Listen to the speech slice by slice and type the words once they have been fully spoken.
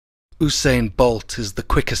Usain Bolt is the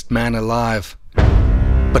quickest man alive,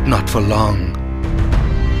 but not for long.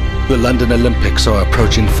 The London Olympics are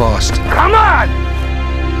approaching fast. Come on!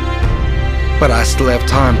 But I still have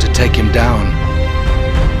time to take him down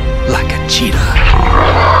like a cheetah.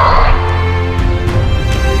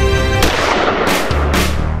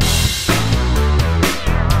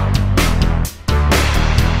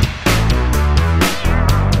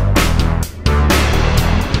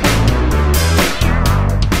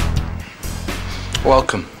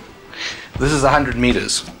 Welcome. This is 100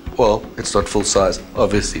 meters. Well, it's not full size,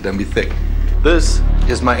 obviously, don't be thick. This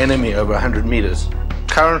is my enemy over 100 meters.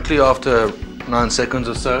 Currently, after 9 seconds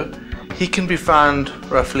or so, he can be found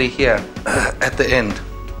roughly here at the end.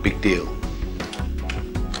 Big deal.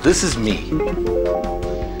 This is me.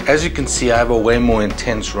 As you can see, I have a way more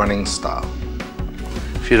intense running style.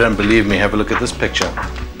 If you don't believe me, have a look at this picture.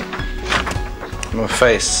 My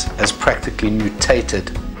face has practically mutated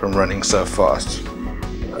from running so fast.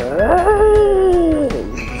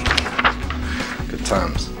 Good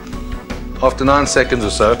times. After 9 seconds or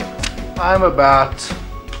so, I'm about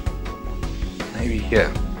maybe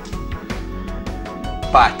here.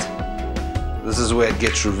 But this is where it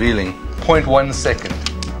gets revealing. 0.1 second.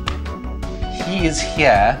 He is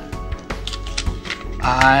here.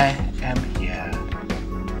 I am here.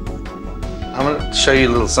 I'm going to show you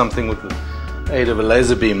a little something with the aid of a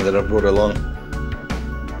laser beam that I brought along.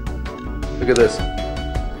 Look at this.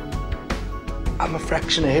 I'm a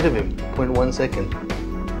fraction ahead of him, 0.1 second.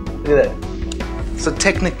 Look at that. So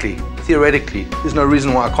technically, theoretically, there's no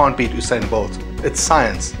reason why I can't beat Usain Bolt. It's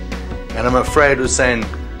science. And I'm afraid Usain,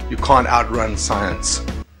 you can't outrun science.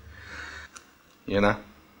 You know?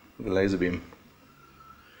 The laser beam.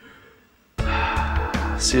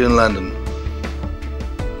 See you in London.